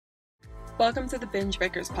Welcome to the Binge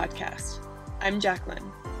Breakers podcast. I'm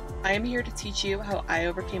Jacqueline. I am here to teach you how I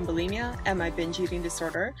overcame bulimia and my binge eating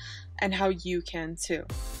disorder, and how you can too.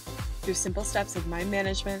 Through simple steps of mind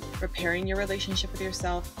management, repairing your relationship with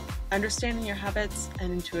yourself, understanding your habits,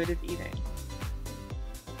 and intuitive eating.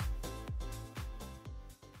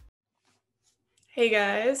 Hey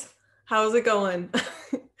guys, how's it going?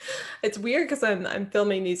 It's weird because I'm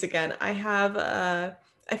filming these again.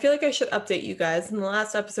 I feel like I should update you guys. And the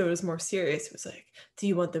last episode was more serious. It was like, do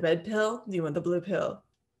you want the red pill? Do you want the blue pill?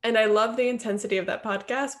 And I love the intensity of that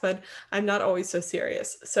podcast, but I'm not always so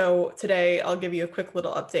serious. So today I'll give you a quick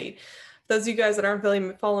little update. Those of you guys that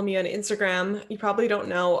aren't following me on Instagram, you probably don't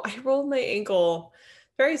know, I rolled my ankle.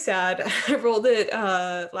 Very sad. I rolled it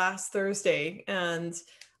last Thursday and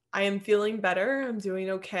I am feeling better. I'm doing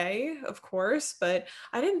okay, of course, but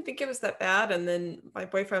I didn't think it was that bad. And then my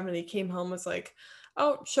boyfriend, when he came home, was like,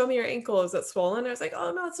 oh, show me your ankle. Is that swollen? I was like,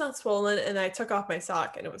 oh, no, it's not swollen. And I took off my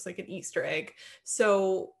sock and it was like an Easter egg.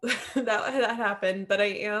 So that happened, but I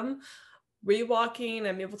am rewalking.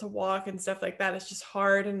 I'm able to walk and stuff like that. It's just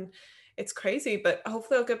hard and it's crazy, but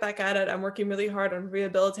hopefully I'll get back at it. I'm working really hard on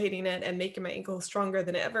rehabilitating it and making my ankle stronger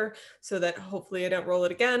than ever so that hopefully I don't roll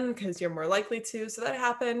it again, because you're more likely to. So that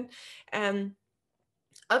happened. And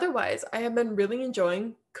otherwise, I have been really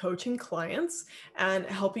enjoying coaching clients and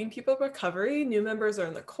helping people recovery. New members are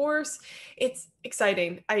in the course. It's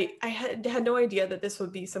exciting. I had no idea that this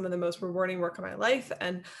would be some of the most rewarding work of my life.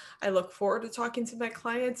 And I look forward to talking to my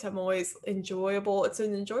clients. I'm always enjoyable. It's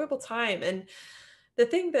an enjoyable time. And the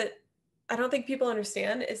thing that I don't think people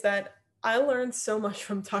understand is that I learned so much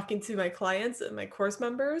from talking to my clients and my course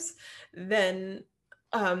members than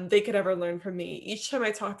they could ever learn from me. Each time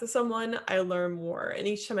I talk to someone, I learn more. And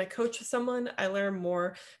each time I coach with someone, I learn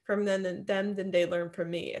more from them than they learn from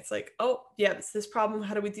me. It's like, oh, yeah, it's this problem.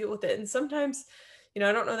 How do we deal with it? And sometimes, I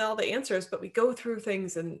don't know all the answers, but we go through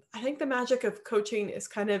things. And I think the magic of coaching is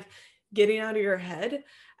kind of getting out of your head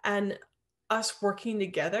and us working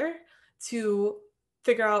together to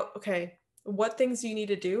figure out, okay, what things do you need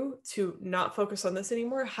to do to not focus on this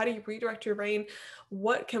anymore? How do you redirect your brain?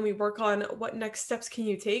 What can we work on? What next steps can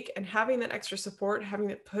you take? And having that extra support, having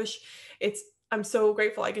that push, I'm so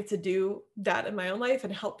grateful I get to do that in my own life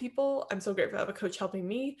and help people. I'm so grateful to have a coach helping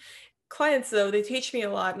me. Clients, though, they teach me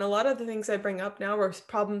a lot. And a lot of the things I bring up now are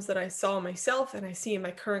problems that I saw myself and I see in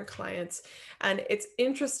my current clients. And it's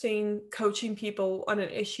interesting coaching people on an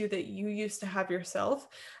issue that you used to have yourself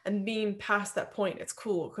and being past that point. It's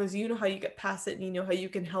cool because you know how you get past it and you know how you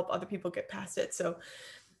can help other people get past it. So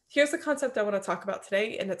here's the concept I want to talk about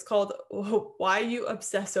today, and it's called Why You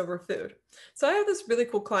Obsess Over Food. So I have this really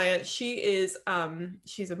cool client. She's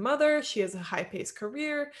a mother. She has a high-paced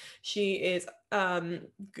career. She's going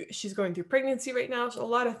through pregnancy right now. So a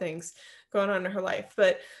lot of things going on in her life,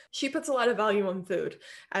 but she puts a lot of value on food,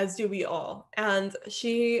 as do we all. And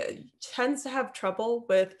she tends to have trouble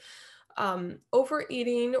with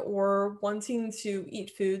overeating or wanting to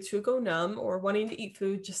eat food to go numb, or wanting to eat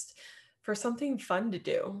food just for something fun to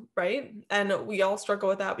do, right? And we all struggle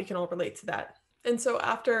with that. We can all relate to that. And so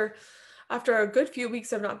after a good few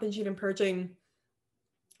weeks of not binging and purging,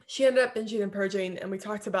 she ended up binging and purging, and we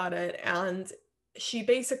talked about it. And she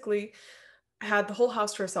basically had the whole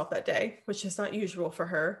house to herself that day, which is not usual for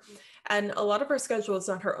her. And a lot of her schedule is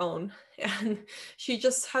not her own. And she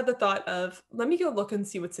just had the thought of, let me go look and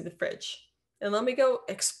see what's in the fridge. And let me go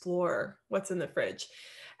explore what's in the fridge.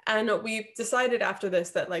 And we decided after this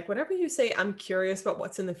that, like, whenever you say, I'm curious about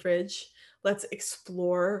what's in the fridge, let's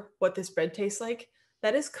explore what this bread tastes like,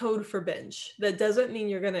 that is code for binge. That doesn't mean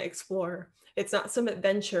you're going to explore. It's not some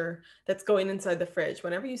adventure that's going inside the fridge.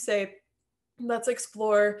 Whenever you say, let's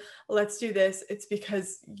explore, let's do this, it's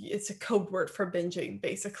because it's a code word for binging,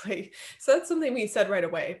 basically. So that's something we said right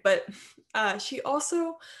away. But she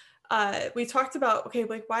also, we talked about, okay,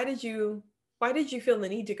 like, why did you feel the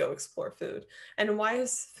need to go explore food? And why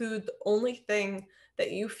is food the only thing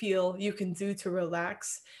that you feel you can do to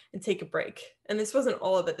relax and take a break? And this wasn't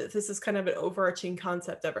all of it. This is kind of an overarching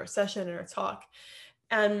concept of our session and our talk.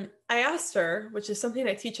 And I asked her, which is something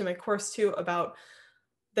I teach in my course too, about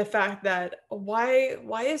the fact that why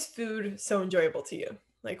is food so enjoyable to you?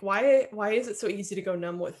 Like, why is it so easy to go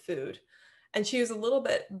numb with food? And she was a little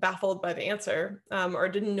bit baffled by the answer, or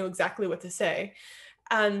didn't know exactly what to say.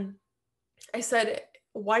 And I said,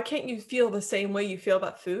 why can't you feel the same way you feel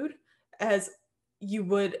about food as you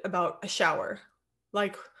would about a shower?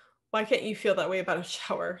 Like, why can't you feel that way about a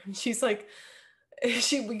shower? And she's like,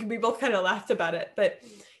 we both kind of laughed about it, but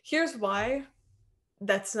here's why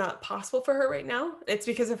that's not possible for her right now. It's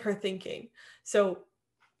because of her thinking. So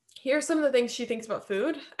Here are some of the things she thinks about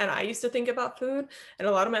food, and I used to think about food, and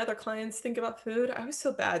a lot of my other clients think about food. I was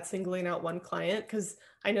so bad singling out one client because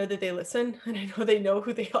I know that they listen and I know they know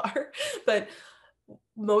who they are. But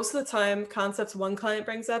most of the time, concepts one client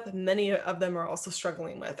brings up, many of them are also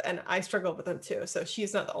struggling with, and I struggle with them too. So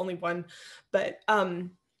she's not the only one. But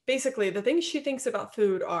basically, the things she thinks about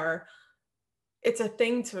food are it's a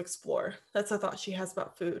thing to explore. That's a thought she has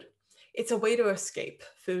about food. It's a way to escape.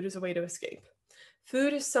 Food is a way to escape.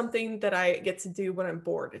 Food is something that I get to do when I'm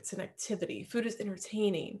bored. It's an activity. Food is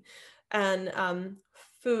entertaining. And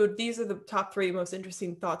food, these are the top three most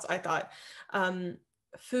interesting thoughts I thought. Um,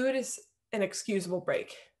 Food is an excusable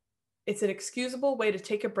break. It's an excusable way to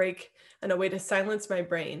take a break and a way to silence my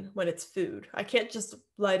brain when it's food. I can't just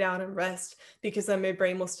lie down and rest because then my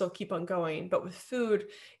brain will still keep on going. But with food,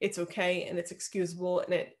 it's okay and it's excusable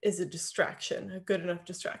and it is a distraction, a good enough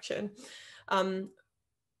distraction. Um,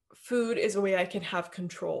 Food is a way I can have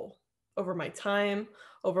control over my time,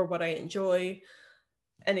 over what I enjoy,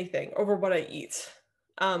 anything, over what I eat.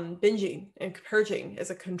 Binging and purging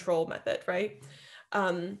is a control method, right?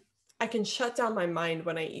 Um, I can shut down my mind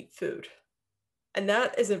when I eat food. And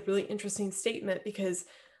that is a really interesting statement because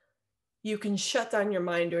you can shut down your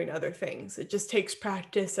mind doing other things. It just takes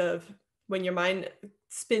practice of when your mind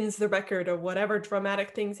spins the record of whatever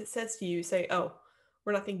dramatic things it says to you, you say, oh,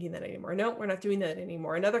 we're not thinking that anymore. No, we're not doing that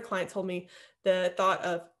anymore. Another client told me the thought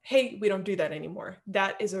of, hey, we don't do that anymore.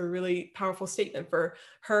 That is a really powerful statement for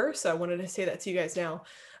her. So I wanted to say that to you guys now.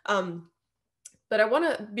 But I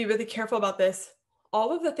want to be really careful about this.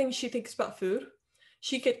 All of the things she thinks about food,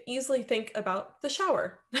 she could easily think about the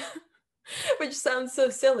shower. Which sounds so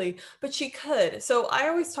silly, but she could. So I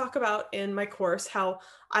always talk about in my course how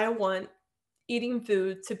I want eating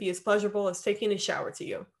food to be as pleasurable as taking a shower to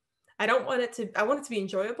you. I want it to be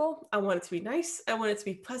enjoyable. I want it to be nice. I want it to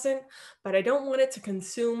be pleasant, but I don't want it to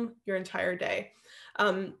consume your entire day.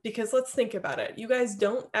 Because let's think about it. You guys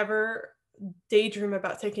don't ever daydream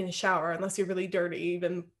about taking a shower unless you're really dirty,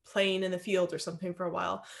 even playing in the field or something for a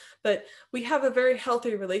while. But we have a very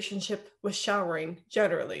healthy relationship with showering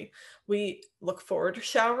generally. We look forward to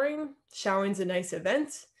showering. Showering's a nice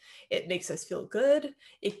event. It makes us feel good.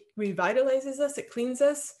 It revitalizes us. It cleans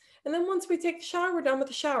us. And then once we take the shower, we're done with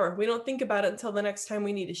the shower. We don't think about it until the next time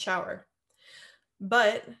we need a shower.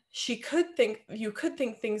 But you could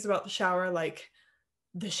think things about the shower like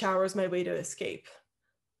the shower is my way to escape.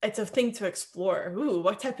 It's a thing to explore. Ooh,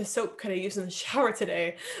 what type of soap could I use in the shower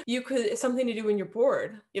today? It's something to do when you're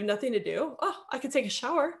bored. You have nothing to do. Oh, I could take a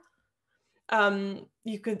shower.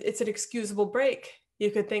 It's an excusable break.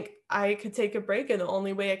 You could think I could take a break, and the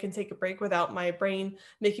only way I can take a break without my brain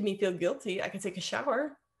making me feel guilty, I could take a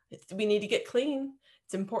shower. We need to get clean.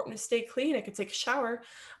 It's important to stay clean. I could take a shower.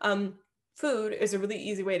 Food is a really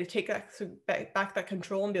easy way to take back that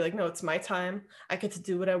control and be like, no, it's my time. I get to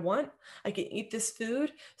do what I want. I can eat this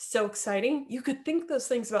food. So exciting. You could think those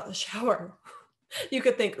things about the shower. You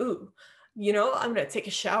could think, ooh, I'm going to take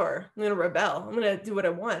a shower. I'm going to rebel. I'm going to do what I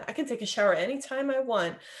want. I can take a shower anytime I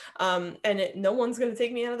want. No one's going to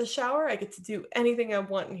take me out of the shower. I get to do anything I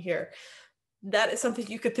want in here. That is something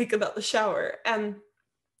you could think about the shower. And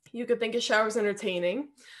you could think a shower is entertaining.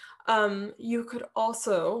 You could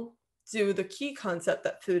also do the key concept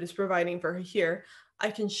that food is providing for her here.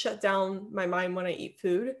 I can shut down my mind when I eat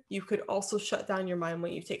food. You could also shut down your mind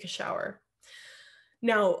when you take a shower.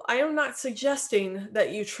 Now, I am not suggesting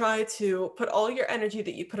that you try to put all your energy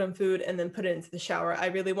that you put on food and then put it into the shower. I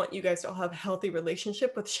really want you guys to all have a healthy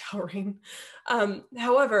relationship with showering.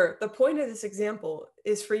 However, the point of this example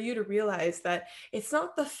is for you to realize that it's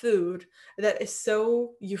not the food that is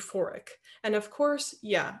so euphoric. And of course,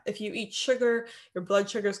 yeah, if you eat sugar, your blood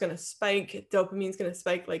sugar is going to spike, dopamine is going to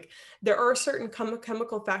spike. Like there are certain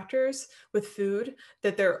chemical factors with food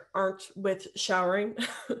that there aren't with showering,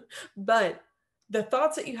 but the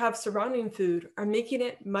thoughts that you have surrounding food are making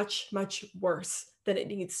it much, much worse than it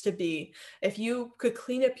needs to be. If you could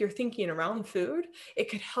clean up your thinking around food, it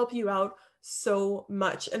could help you out so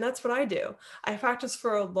much. And that's what I do. I practice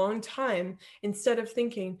for a long time instead of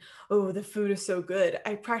thinking, oh, the food is so good.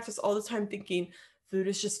 I practice all the time thinking, food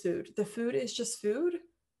is just food. The food is just food.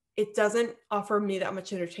 It doesn't offer me that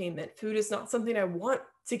much entertainment. Food is not something I want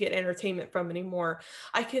to get entertainment from anymore.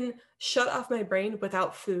 I can shut off my brain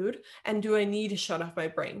without food. And do I need to shut off my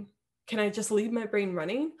brain? Can I just leave my brain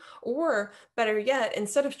running? Or better yet,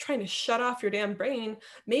 instead of trying to shut off your damn brain,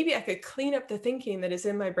 maybe I could clean up the thinking that is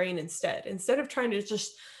in my brain instead. Instead of trying to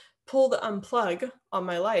just pull the unplug on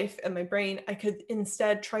my life and my brain, I could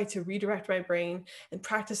instead try to redirect my brain and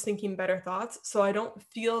practice thinking better thoughts so I don't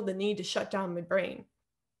feel the need to shut down my brain.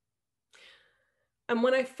 And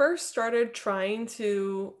when I first started trying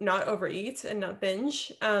to not overeat and not binge,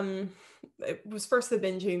 it was first the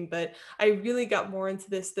binging, but I really got more into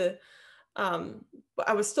this. Um,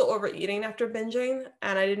 I was still overeating after binging,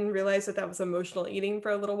 and I didn't realize that that was emotional eating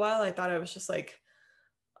for a little while. I thought I was just like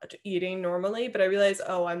eating normally, but I realized,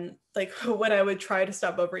 oh, I'm like, when I would try to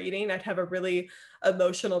stop overeating, I'd have a really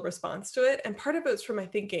emotional response to it. And part of it was from my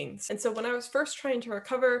thinking. And so when I was first trying to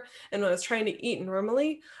recover and when I was trying to eat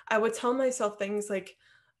normally, I would tell myself things like,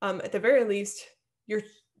 at the very least, you're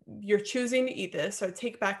you're choosing to eat this. So I'd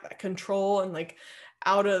take back that control and like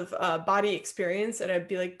out of body experience. And I'd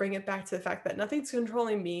be like, bring it back to the fact that nothing's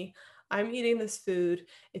controlling me. I'm eating this food.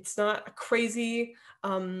 It's not a crazy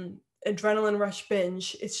adrenaline rush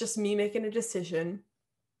binge. It's just me making a decision.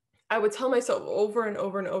 I would tell myself over and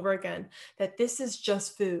over and over again that this is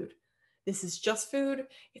just food. This is just food.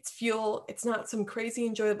 It's fuel. It's not some crazy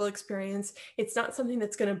enjoyable experience. It's not something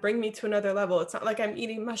that's going to bring me to another level. It's not like I'm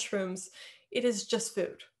eating mushrooms. It is just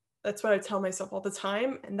food. That's what I tell myself all the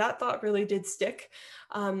time. And that thought really did stick.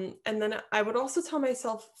 And then I would also tell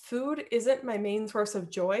myself food isn't my main source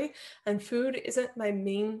of joy, and food isn't my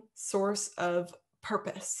main source of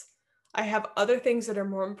purpose. I have other things that are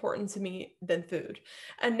more important to me than food.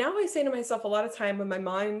 And now I say to myself a lot of time when my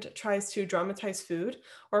mind tries to dramatize food,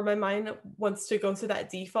 or my mind wants to go to that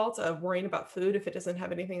default of worrying about food if it doesn't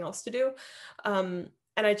have anything else to do.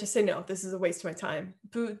 And I just say, no, this is a waste of my time.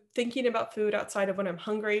 Food, thinking about food outside of when I'm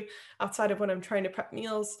hungry, outside of when I'm trying to prep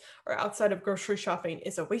meals, or outside of grocery shopping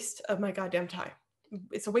is a waste of my goddamn time.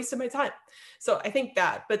 It's a waste of my time. So I think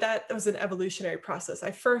that, but that was an evolutionary process.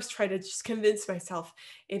 I first tried to just convince myself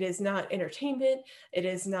it is not entertainment. It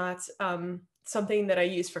is not something that I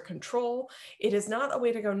use for control. It is not a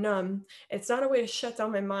way to go numb. It's not a way to shut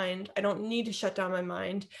down my mind. I don't need to shut down my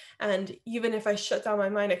mind. And even if I shut down my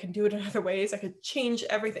mind, I can do it in other ways. I could change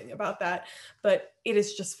everything about that. But it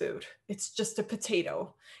is just food. It's just a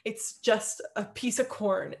potato. It's just a piece of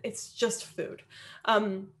corn. It's just food.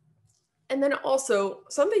 And then also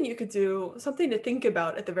something you could do, something to think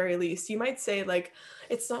about at the very least. You might say, like,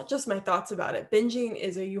 it's not just my thoughts about it. Binging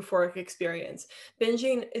is a euphoric experience.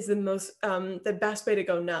 Binging is the best way to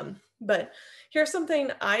go numb. But here's something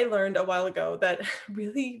I learned a while ago that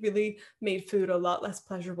really, really made food a lot less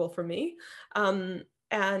pleasurable for me.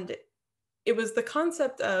 And it was the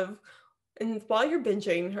concept of, and while you're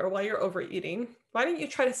binging or while you're overeating, why don't you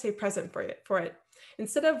try to stay present for it?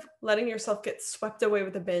 Instead of letting yourself get swept away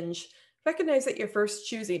with a binge, recognize that you're first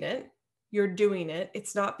choosing it. You're doing it.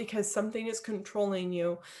 It's not because something is controlling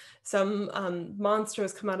you. Some monster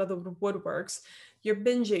has come out of the woodworks. You're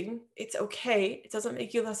binging. It's okay. It doesn't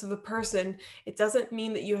make you less of a person. It doesn't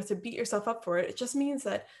mean that you have to beat yourself up for it. It just means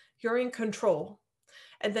that you're in control.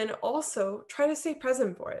 And then also try to stay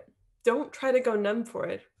present for it. Don't try to go numb for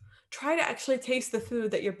it. Try to actually taste the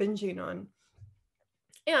food that you're binging on.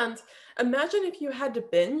 And imagine if you had to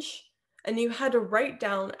binge and you had to write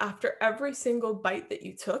down after every single bite that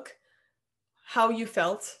you took how you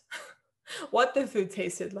felt, what the food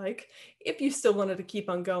tasted like, if you still wanted to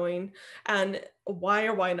keep on going, and why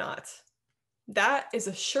or why not. That is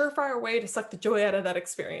a surefire way to suck the joy out of that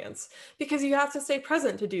experience, because you have to stay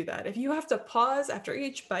present to do that. If you have to pause after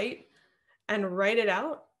each bite and write it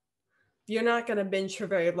out, you're not going to binge for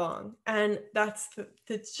very long. And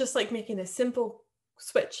it's just like making a simple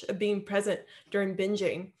switch of being present during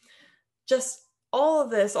binging. Just all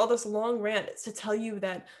this long rant is to tell you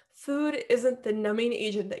that food isn't the numbing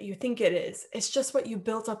agent that you think it is. It's just what you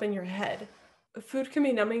built up in your head. Food can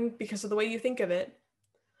be numbing because of the way you think of it.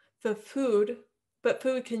 But food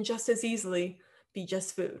can just as easily be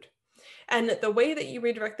just food. And the way that you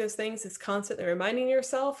redirect those things is constantly reminding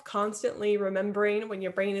yourself, constantly remembering when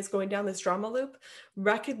your brain is going down this drama loop,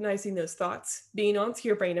 recognizing those thoughts, being onto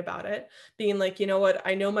your brain about it, being like, you know what,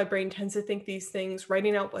 I know my brain tends to think these things,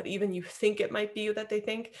 writing out what even you think it might be that they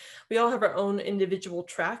think. We all have our own individual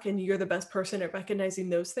track, and you're the best person at recognizing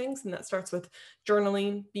those things. And that starts with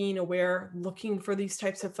journaling, being aware, looking for these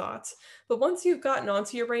types of thoughts. But once you've gotten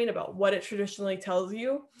onto your brain about what it traditionally tells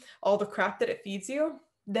you, all the crap that it feeds you,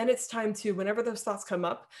 then it's time to, whenever those thoughts come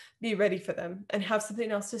up, be ready for them and have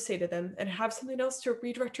something else to say to them and have something else to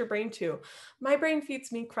redirect your brain to. My brain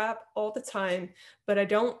feeds me crap all the time, but I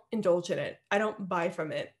don't indulge in it. I don't buy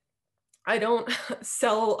from it. I don't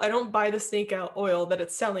buy the snake oil that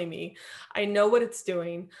it's selling me. I know what it's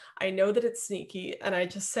doing. I know that it's sneaky. And I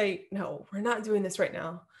just say, no, we're not doing this right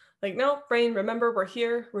now. Like, no, brain, remember, we're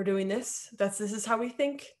here. We're doing this. This is how we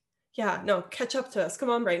think. Yeah, no, catch up to us.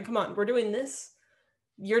 Come on, brain. Come on. We're doing this.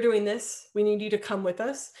 You're doing this. We need you to come with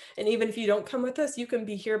us. And even if you don't come with us, you can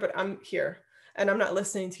be here, but I'm here. and I'm not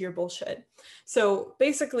listening to your bullshit. So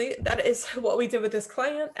basically, that is what we did with this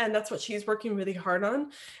client, and that's what she's working really hard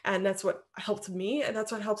on, and that's what helped me, and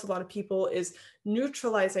that's what helps a lot of people, is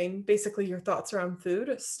neutralizing basically your thoughts around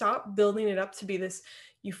food. Stop building it up to be this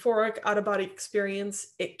euphoric out-of-body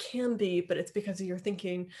experience. It can be, but it's because of your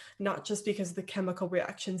thinking, not just because of the chemical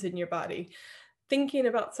reactions in your body. Thinking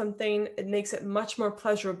about something, it makes it much more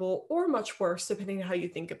pleasurable or much worse, depending on how you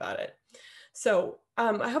think about it. So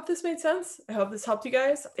I hope this made sense. I hope this helped you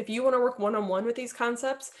guys. If you want to work one-on-one with these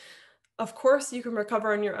concepts, of course, you can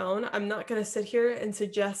recover on your own. I'm not going to sit here and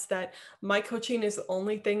suggest that my coaching is the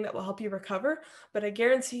only thing that will help you recover, but I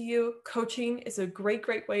guarantee you coaching is a great,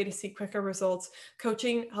 great way to see quicker results.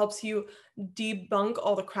 Coaching helps you debunk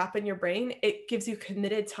all the crap in your brain. It gives you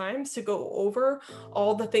committed times to go over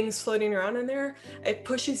all the things floating around in there. It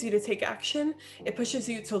pushes you to take action. It pushes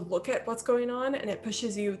you to look at what's going on, and it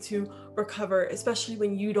pushes you to recover, especially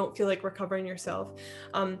when you don't feel like recovering yourself.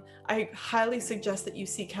 I highly suggest that you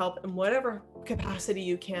seek help in whatever capacity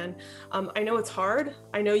you can. I know it's hard.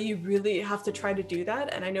 I know you really have to try to do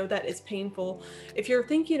that, and I know that it's painful. If you're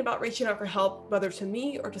thinking about reaching out for help, whether to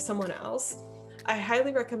me or to someone else, I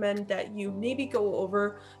highly recommend that you maybe go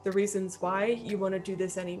over the reasons why you want to do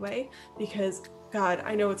this anyway, because God,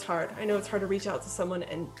 I know it's hard. I know it's hard to reach out to someone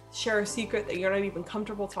and share a secret that you're not even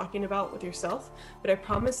comfortable talking about with yourself, but I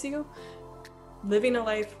promise you, living a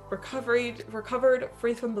life recovered,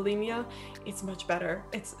 free from bulimia, it's much better.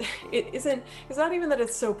 It's not even that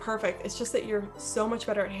it's so perfect. It's just that you're so much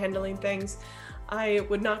better at handling things. I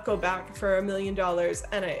would not go back for $1 million,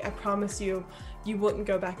 and I promise you, you wouldn't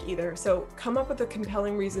go back either. So come up with the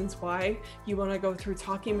compelling reasons why you want to go through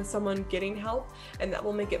talking with someone, getting help, and that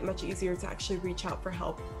will make it much easier to actually reach out for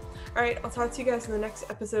help. All right, I'll talk to you guys in the next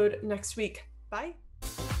episode next week. Bye.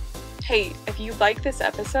 Hey, if you like this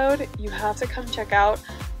episode, you have to come check out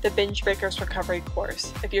the Binge Breakers Recovery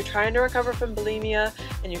course. If you're trying to recover from bulimia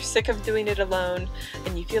and you're sick of doing it alone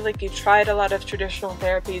and you feel like you've tried a lot of traditional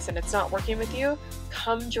therapies and it's not working with you,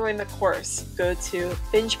 come join the course. Go to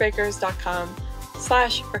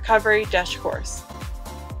bingebreakers.com/recovery-course.